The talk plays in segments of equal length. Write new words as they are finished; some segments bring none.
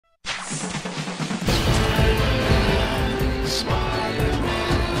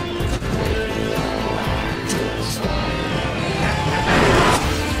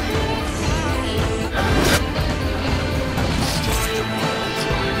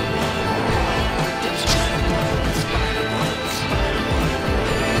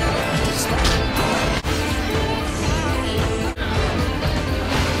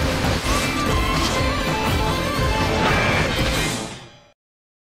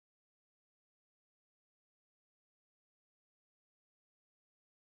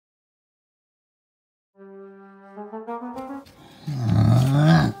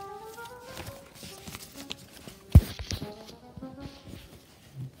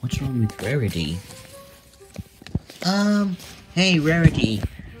What's wrong with Rarity? Hey, Rarity.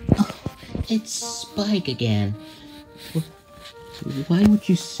 Oh, it's Spike again. Why would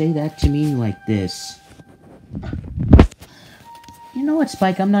you say that to me like this? You know what,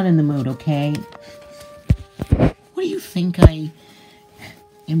 Spike? I'm not in the mood, okay? What do you think I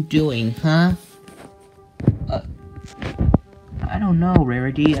am doing, huh? I don't know,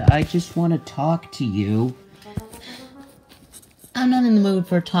 Rarity. I just want to talk to you. I'm not in the mood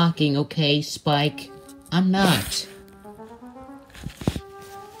for talking, okay, Spike? I'm not.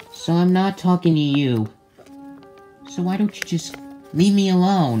 So I'm not talking to you. So why don't you just leave me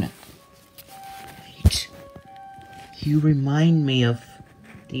alone? Wait. You remind me of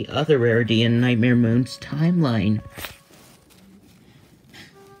the other Rarity in Nightmare Moon's timeline.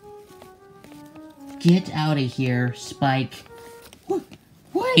 Get out of here, Spike.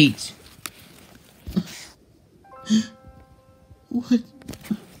 Wait!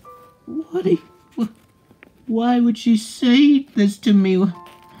 Why would you say this to me?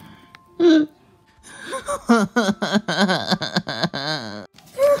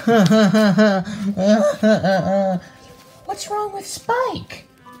 What's wrong with Spike?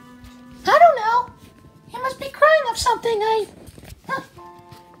 I don't know. He must be crying of something.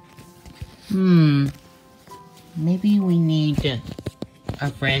 Maybe we need our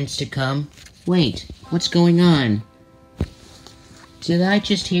friends to come. Wait, what's going on? Did I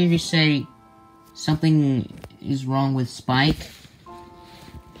just hear you say something is wrong with Spike?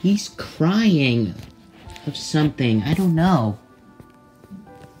 He's crying of something. I don't know.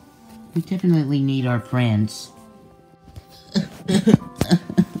 We definitely need our friends.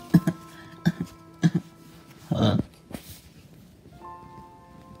 Huh?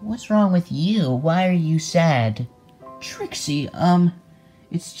 What's wrong with you? Why are you sad? Trixie,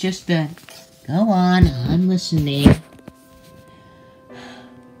 it's just that... Go on, I'm listening.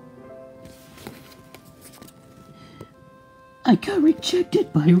 I got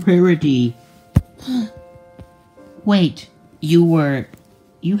rejected by Rarity. Wait, you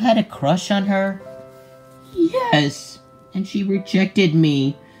had a crush on her? Yes, and she rejected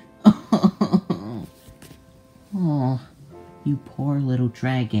me. Oh, you poor little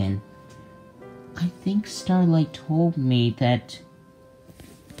dragon. I think Starlight told me that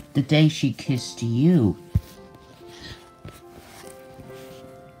the day she kissed you.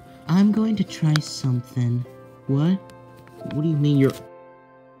 I'm going to try something. What? What do you mean you're...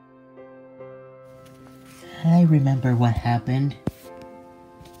 I remember what happened.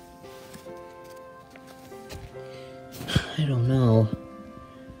 I don't know.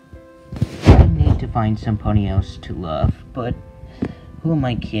 I need to find somebody else to love, but who am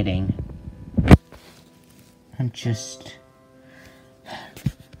I kidding? I'm just...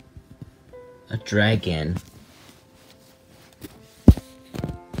 a dragon.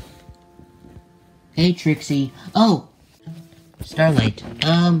 Hey, Trixie. Oh! Starlight,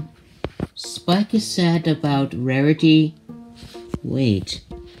 Spike is sad about Rarity. Wait.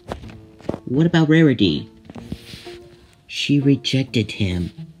 What about Rarity? She rejected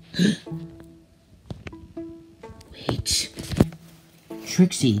him. Wait.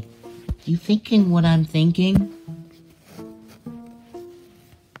 Trixie, you thinking what I'm thinking?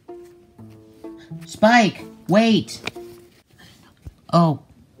 Spike, wait! Oh,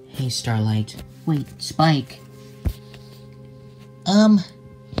 hey, Starlight. Wait, Spike.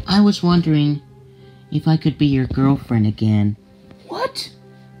 I was wondering if I could be your girlfriend again. What?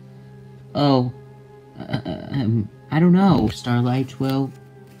 Oh, I don't know, Starlight. Well,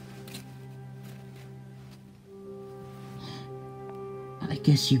 I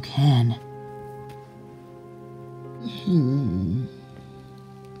guess you can.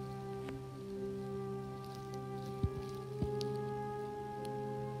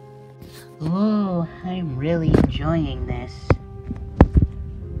 Oh, I'm really enjoying this.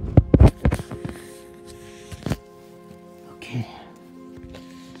 Okay.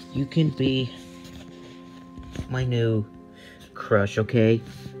 You can be my new crush, okay?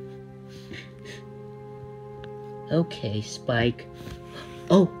 Okay, Spike.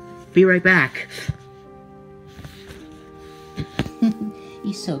 Oh, be right back.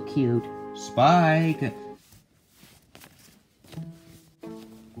 He's so cute. Spike!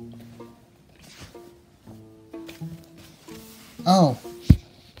 Oh.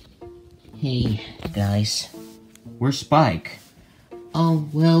 Hey, guys. Where's Spike? Oh,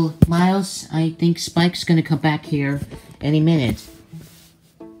 well, Miles, I think Spike's gonna come back here any minute.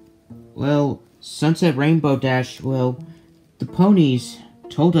 Well, Sunset Rainbow Dash, well, the ponies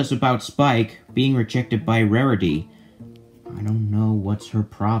told us about Spike being rejected by Rarity. I don't know what's her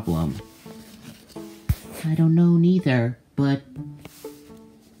problem. I don't know neither, but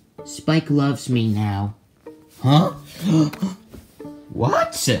Spike loves me now. Huh?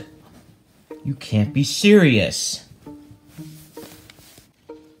 What? You can't be serious.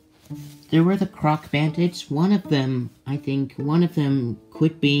 There were the Croc Bandits. I think one of them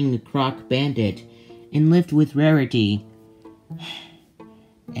quit being the Croc Bandit and lived with Rarity.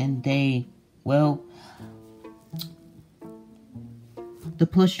 And they, well, the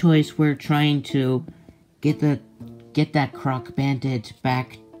Plush Toys were trying to get that Croc Bandit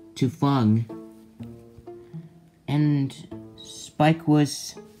back to Fung. And Spike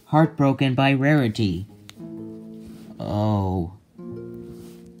was heartbroken by Rarity. Oh.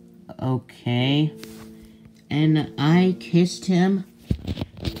 Okay. And I kissed him,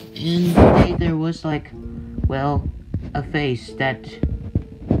 and there was like, well, a face that,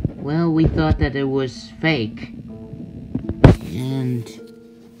 well, we thought that it was fake. And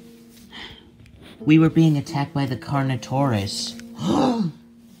we were being attacked by the Carnotaurus.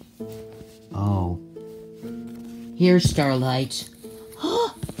 Oh. Here's Starlight.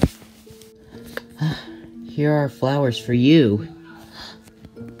 Here are flowers for you.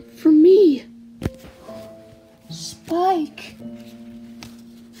 For me. Spike.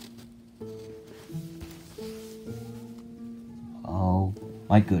 Oh,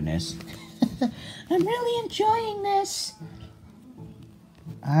 my goodness. I'm really enjoying this.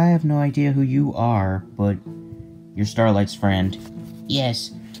 I have no idea who you are, but you're Starlight's friend. Yes.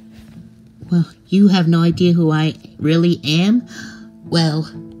 Well, you have no idea who I really am? Well,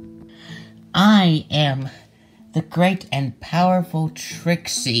 I am the great and powerful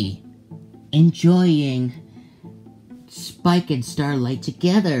Trixie, enjoying Spike and Starlight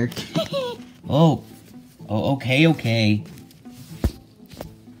together. Oh, okay.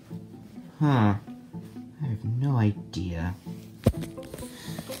 Huh. I have no idea.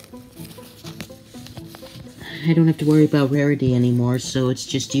 I don't have to worry about Rarity anymore, so it's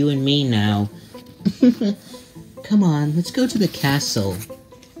just you and me now. Come on, let's go to the castle.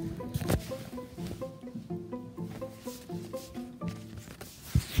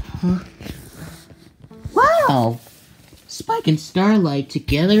 Huh? Wow! Spike and Starlight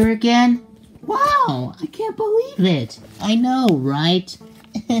together again? Wow! I can't believe it! I know, right?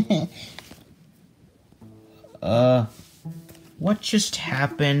 What just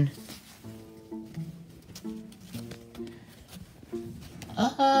happened?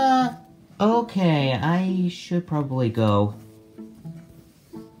 Okay, I should probably go.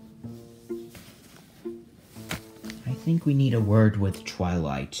 I think we need a word with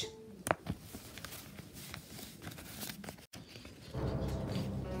Twilight.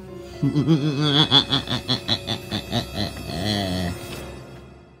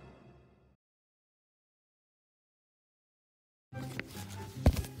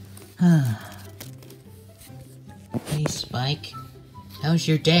 Hey, Spike. How's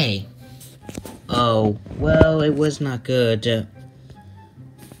your day? Oh, well, it was not good.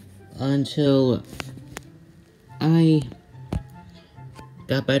 Until I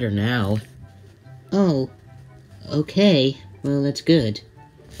got better now. Oh, okay. Well, that's good.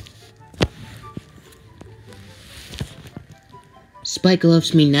 Spike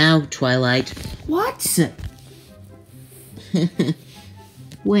loves me now, Twilight. What?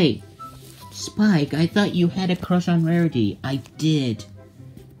 Wait. Spike, I thought you had a crush on Rarity. I did.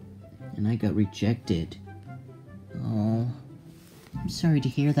 And I got rejected. Oh. I'm sorry to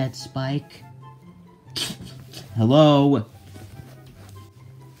hear that, Spike. Hello?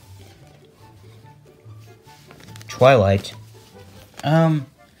 Twilight.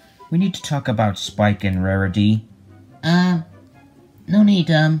 We need to talk about Spike and Rarity. No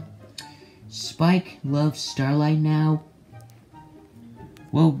need, Spike loves Starlight now.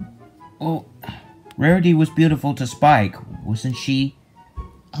 Well, Rarity was beautiful to Spike, wasn't she?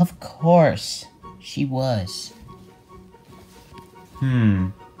 Of course, she was.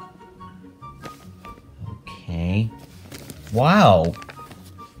 Okay. Wow.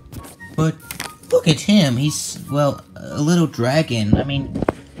 But look at him, he's, well, a little dragon. I mean,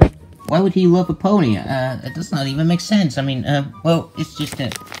 why would he love a pony? It does not even make sense. I mean, well, it's just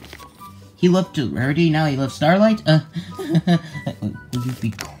that he loved Rarity, now he loves Starlight? Will you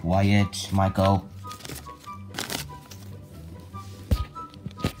be quiet, Michael?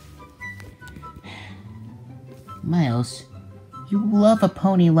 Miles, you love a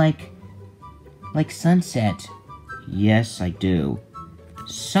pony like Sunset. Yes, I do.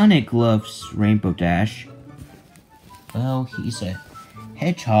 Sonic loves Rainbow Dash. Well, he's a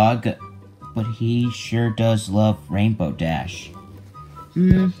hedgehog, but he sure does love Rainbow Dash.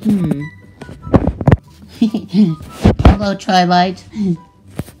 Hello, Twilight.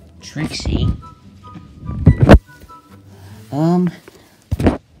 Trixie.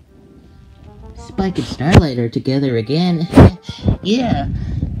 Spike and Starlight are together again. Yeah,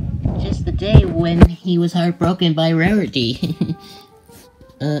 just the day when he was heartbroken by Rarity.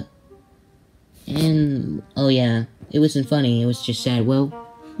 And, oh yeah, it wasn't funny, it was just sad. Well,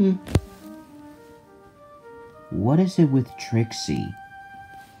 What is it with Trixie?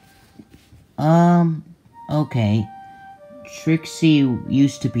 Okay. Trixie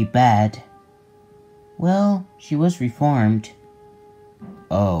used to be bad. Well, she was reformed.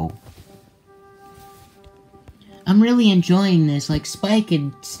 Oh. I'm really enjoying this, like Spike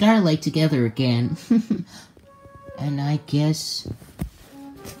and Starlight together again. And I guess...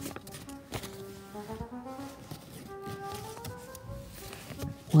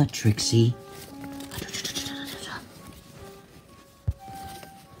 What, Trixie?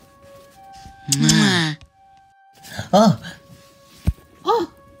 Oh!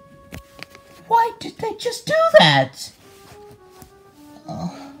 Oh! Why did they just do that?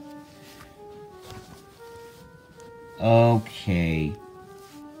 Oh. Okay.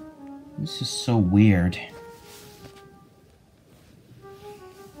 This is so weird.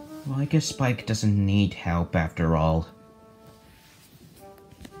 Well, I guess Spike doesn't need help after all.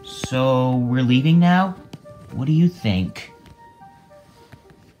 So, we're leaving now? What do you think?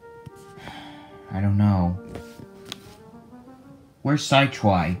 I don't know. Where's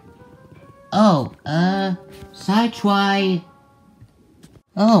Sidetwy? Oh, Sidetwy...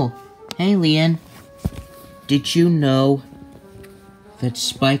 Oh, hey, Leon. Did you know that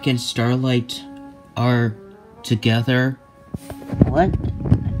Spike and Starlight are together? What?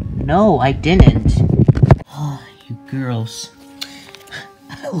 No, I didn't. Oh, you girls.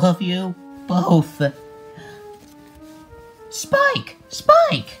 I love you both. Spike!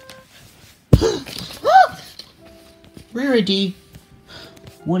 Spike! Rarity,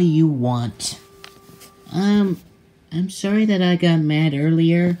 what do you want? I'm sorry that I got mad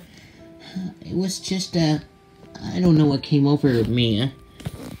earlier. It was just, I don't know what came over me.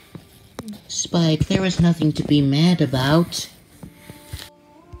 Spike, there was nothing to be mad about.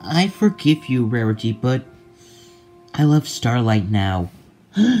 I forgive you, Rarity, but I love Starlight now.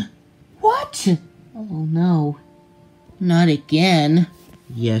 What? Oh no. Not again.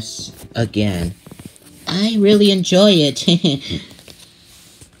 Yes, again. I really enjoy it.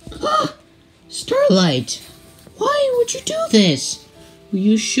 Starlight, why would you do this?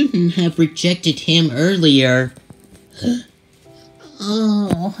 You shouldn't have rejected him earlier.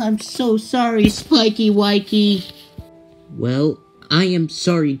 Oh, I'm so sorry, Spiky Wikey. Well, I am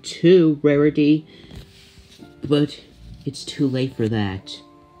sorry too, Rarity. But it's too late for that.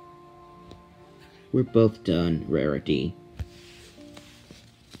 We're both done, Rarity.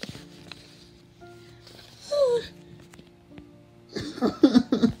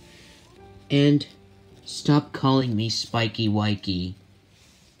 And stop calling me Spiky Wikey.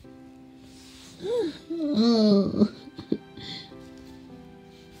 Oh,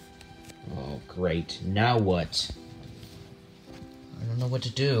 great. Now what? I don't know what to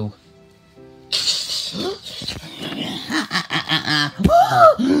do.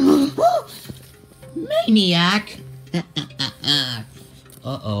 Maniac!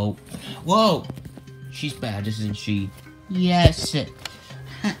 Uh-oh. Whoa! She's bad, isn't she? Yes.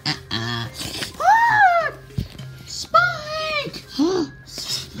 Spike!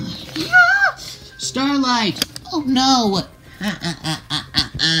 Starlight! Oh no!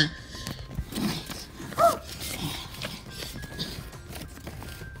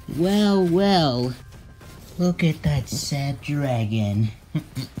 Well, well. Look at that sad dragon.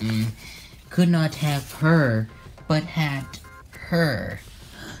 Could not have her, but had her.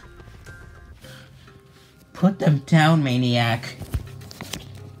 Put them down, Maniac.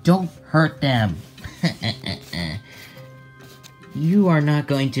 Don't hurt them. You are not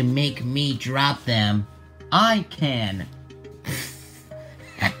going to make me drop them. I can.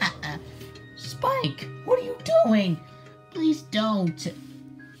 Spike, what are you doing? Please don't.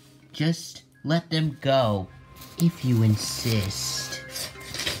 Just let them go, if you insist.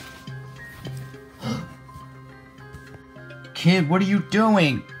 Kid, what are you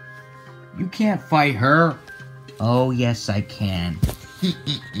doing? You can't fight her. Oh, yes, I can.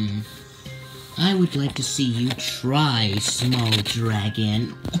 I would like to see you try, small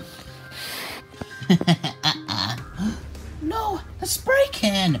dragon. No, a spray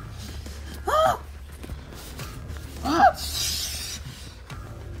can! Oh. Oh.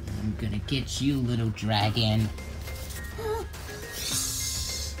 I'm gonna get you, little dragon.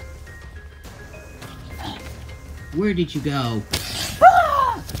 Where did you go?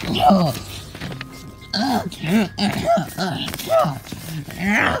 Oh.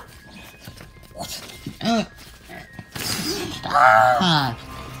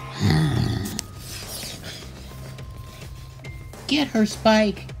 Get her,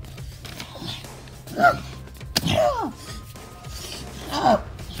 Spike.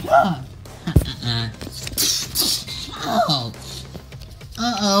 Oh.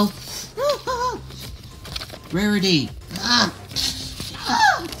 Uh-oh. Rarity.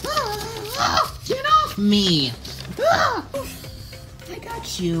 Get off me. I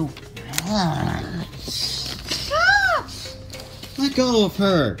got you. Let go of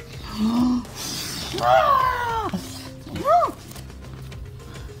her.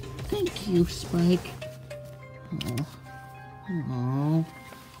 Thank you, Spike. Oh.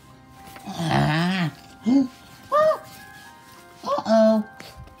 Uh-oh.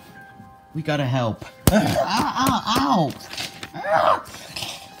 We gotta help. Ow!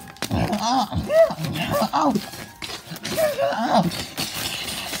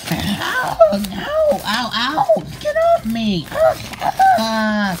 Ow! Get off me!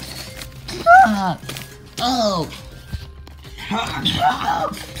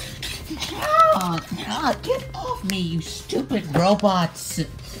 Get off me, you stupid robots!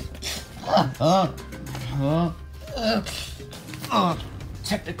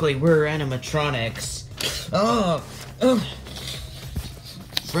 Technically, we're animatronics.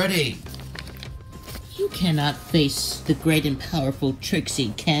 Freddy! You cannot face the great and powerful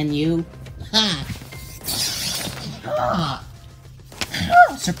Trixie, can you? Ha!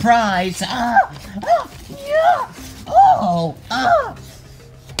 Surprise! Oh!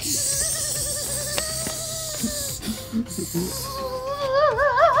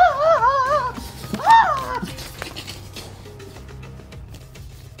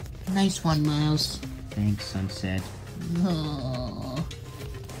 Nice one, Miles. Thanks, Sunset. Oh.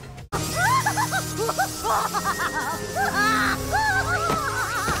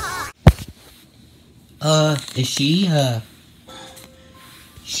 Is she,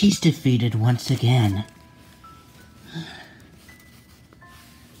 She's defeated once again.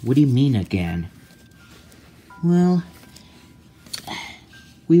 What do you mean again? Well,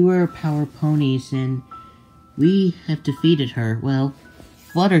 we were power ponies and we have defeated her. Well,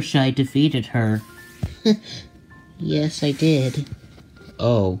 Fluttershy defeated her. Yes, I did.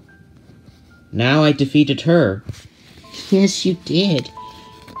 Oh. Now I defeated her. Yes, you did.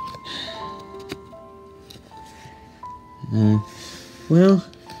 Well,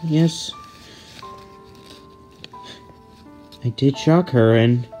 yes. I did shock her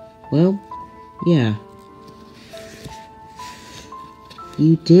and, well, yeah.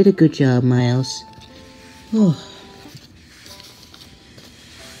 You did a good job, Miles. Oh.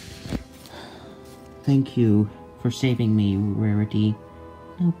 Thank you for saving me, Rarity.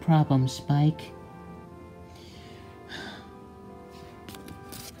 No problem, Spike.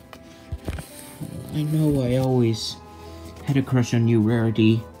 I know I always had a crush on you,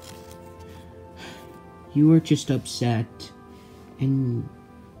 Rarity. You were just upset. And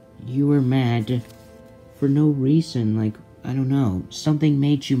you were mad for no reason, like, I don't know, something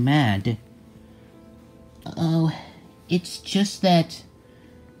made you mad. Oh, it's just that...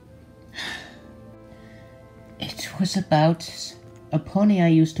 It was about a pony I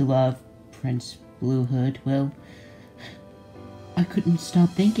used to love, Prince Blue Hood. Well, I couldn't stop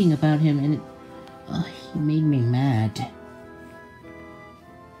thinking about him and he made me mad.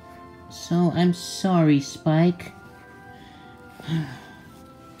 So I'm sorry, Spike.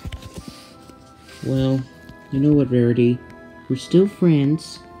 Well, you know what, Rarity? We're still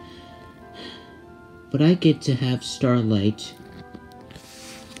friends. But I get to have Starlight.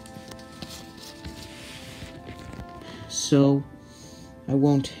 So, I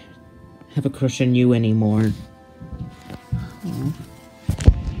won't have a crush on you anymore. Oh.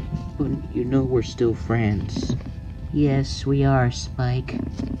 But you know we're still friends. Yes, we are, Spike.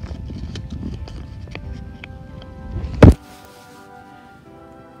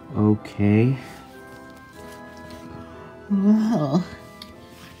 Okay. Whoa.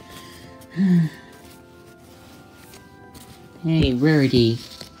 Hey, Rarity.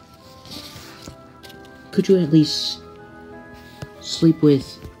 Could you at least sleep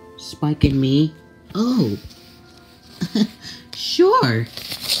with Spike and me? Oh. Sure.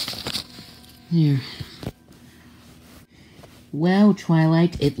 There. Well,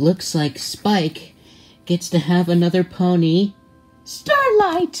 Twilight, it looks like Spike gets to have another pony.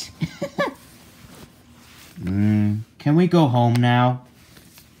 Starlight! Can we go home now?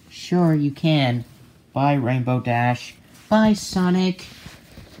 Sure, you can. Bye, Rainbow Dash. Bye, Sonic.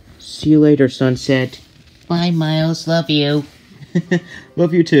 See you later, Sunset. Bye, Miles. Love you.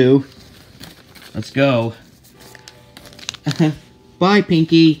 Love you too. Let's go. Bye,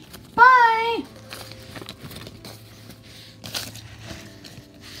 Pinky. Bye!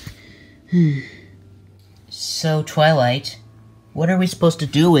 So, Twilight, what are we supposed to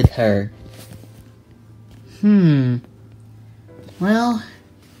do with her? Well,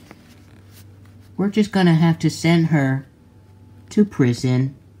 we're just gonna have to send her to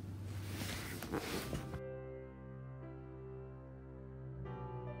prison.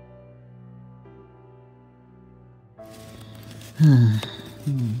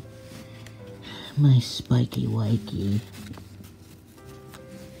 My spiky wikey.